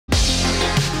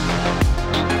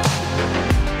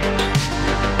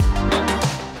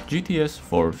GTS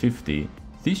 450.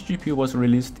 This GPU was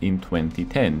released in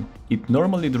 2010. It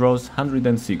normally draws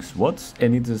 106 watts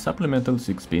and it's a supplemental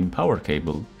 6-pin power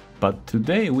cable. But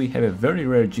today we have a very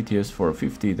rare GTS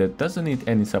 450 that doesn't need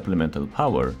any supplemental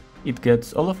power. It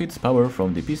gets all of its power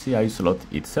from the PCI slot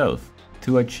itself.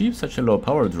 To achieve such a low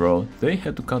power draw, they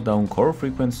had to cut down core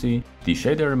frequency, the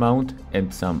shader amount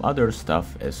and some other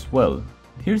stuff as well.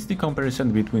 Here's the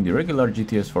comparison between the regular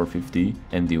GTS 450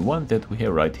 and the one that we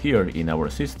have right here in our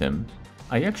system.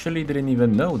 I actually didn't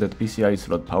even know that PCI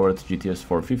slot powered GTS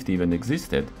 450 even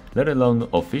existed, let alone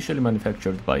officially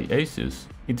manufactured by Asus.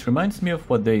 It reminds me of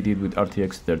what they did with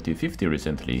RTX 3050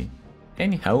 recently.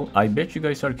 Anyhow, I bet you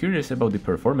guys are curious about the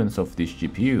performance of this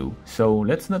GPU, so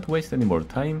let's not waste any more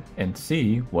time and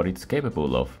see what it's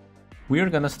capable of. We are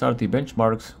gonna start the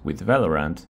benchmarks with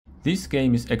Valorant. This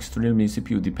game is extremely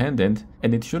CPU dependent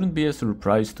and it shouldn't be a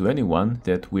surprise to anyone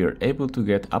that we are able to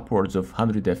get upwards of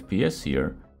 100 FPS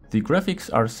here. The graphics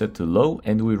are set to low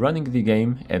and we're running the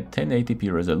game at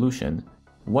 1080p resolution.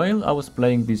 While I was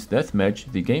playing this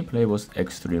deathmatch, the gameplay was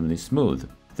extremely smooth.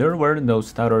 There were no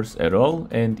stutters at all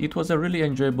and it was a really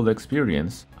enjoyable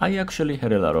experience. I actually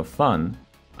had a lot of fun.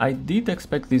 I did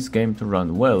expect this game to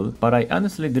run well, but I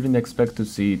honestly didn't expect to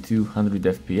see 200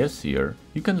 FPS here.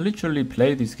 You can literally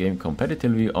play this game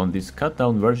competitively on this cut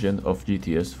down version of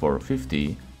GTS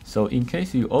 450. So in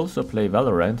case you also play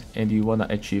Valorant and you wanna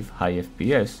achieve high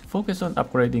FPS, focus on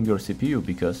upgrading your CPU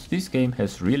because this game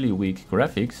has really weak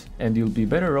graphics and you'll be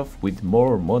better off with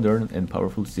more modern and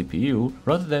powerful CPU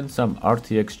rather than some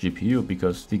RTX GPU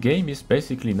because the game is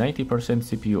basically 90%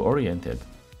 CPU oriented.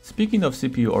 Speaking of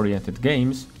CPU oriented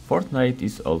games, Fortnite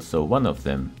is also one of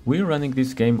them. We're running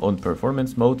this game on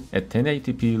performance mode at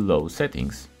 1080p low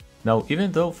settings. Now,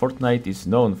 even though Fortnite is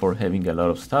known for having a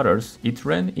lot of stutters, it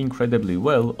ran incredibly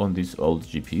well on this old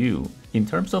GPU. In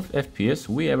terms of FPS,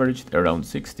 we averaged around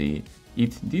 60.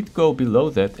 It did go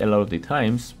below that a lot of the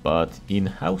times, but in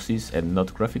houses and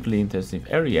not graphically intensive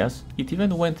areas, it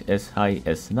even went as high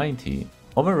as 90.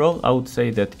 Overall, I would say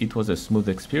that it was a smooth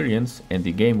experience and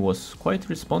the game was quite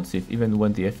responsive even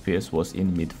when the FPS was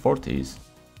in mid-40s.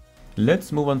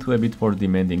 Let's move on to a bit more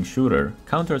demanding shooter,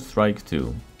 Counter-Strike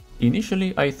 2.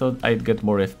 Initially I thought I'd get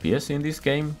more FPS in this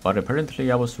game, but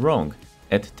apparently I was wrong.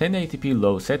 At 1080p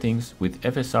low settings with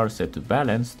FSR set to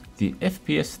balanced, the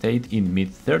FPS stayed in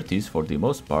mid-30s for the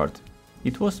most part.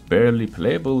 It was barely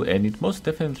playable and it most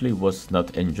definitely was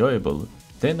not enjoyable.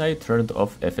 Then I turned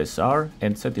off FSR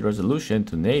and set the resolution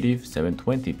to native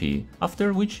 720p,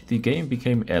 after which the game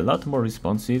became a lot more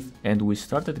responsive and we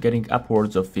started getting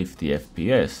upwards of 50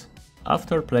 FPS.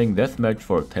 After playing deathmatch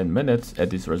for 10 minutes at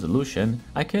this resolution,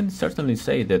 I can certainly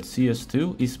say that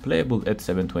CS2 is playable at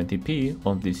 720p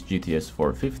on this GTS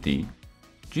 450.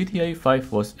 GTA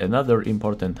 5 was another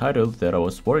important title that I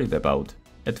was worried about.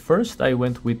 At first I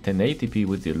went with 1080p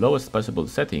with the lowest possible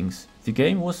settings. The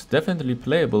game was definitely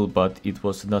playable, but it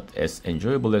was not as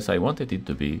enjoyable as I wanted it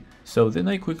to be, so then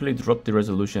I quickly dropped the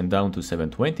resolution down to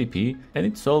 720p and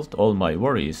it solved all my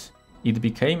worries. It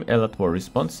became a lot more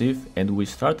responsive and we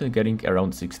started getting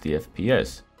around 60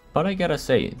 FPS. But I gotta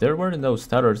say, there were no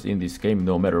stutters in this game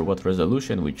no matter what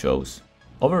resolution we chose.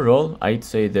 Overall, I'd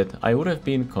say that I would have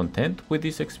been content with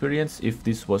this experience if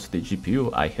this was the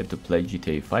GPU I had to play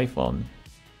GTA 5 on.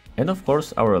 And of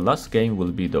course, our last game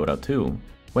will be Dota 2.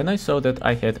 When I saw that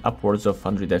I had upwards of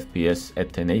 100 FPS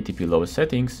at 1080p low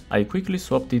settings, I quickly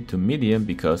swapped it to medium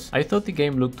because I thought the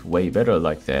game looked way better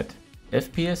like that.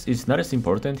 FPS is not as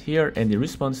important here and the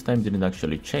response time didn't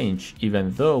actually change,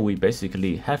 even though we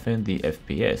basically halved the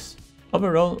FPS.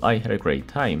 Overall, I had a great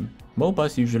time.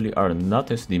 MOBAs usually are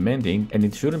not as demanding and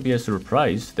it shouldn't be a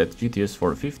surprise that GTS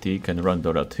 450 can run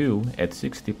Dota 2 at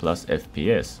 60 plus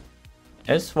FPS.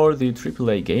 As for the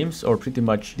AAA games, or pretty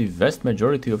much the vast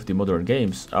majority of the modern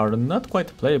games, are not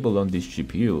quite playable on this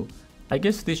GPU. I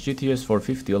guess this GTS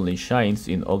 450 only shines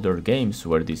in older games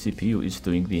where the CPU is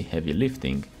doing the heavy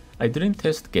lifting. I didn't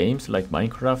test games like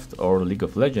Minecraft or League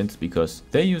of Legends because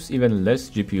they use even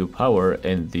less GPU power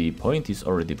and the point is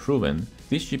already proven.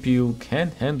 This GPU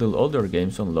can handle older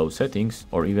games on low settings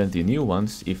or even the new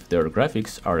ones if their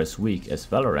graphics are as weak as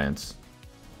Valorant's.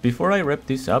 Before I wrap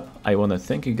this up, I wanna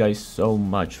thank you guys so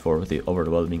much for the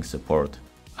overwhelming support.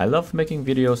 I love making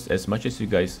videos as much as you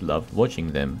guys love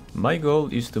watching them. My goal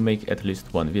is to make at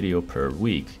least one video per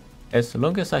week. As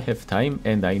long as I have time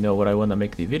and I know what I wanna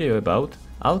make the video about,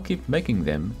 I'll keep making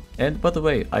them. And by the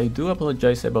way, I do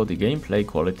apologize about the gameplay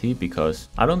quality because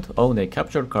I don't own a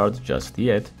capture card just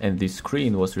yet and this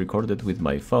screen was recorded with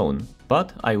my phone.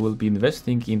 But I will be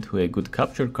investing into a good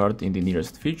capture card in the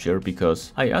nearest future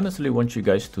because I honestly want you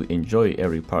guys to enjoy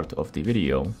every part of the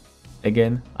video.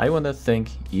 Again, I wanna thank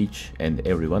each and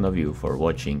every one of you for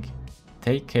watching.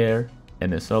 Take care,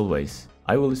 and as always,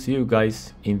 I will see you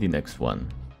guys in the next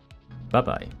one. Bye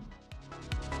bye.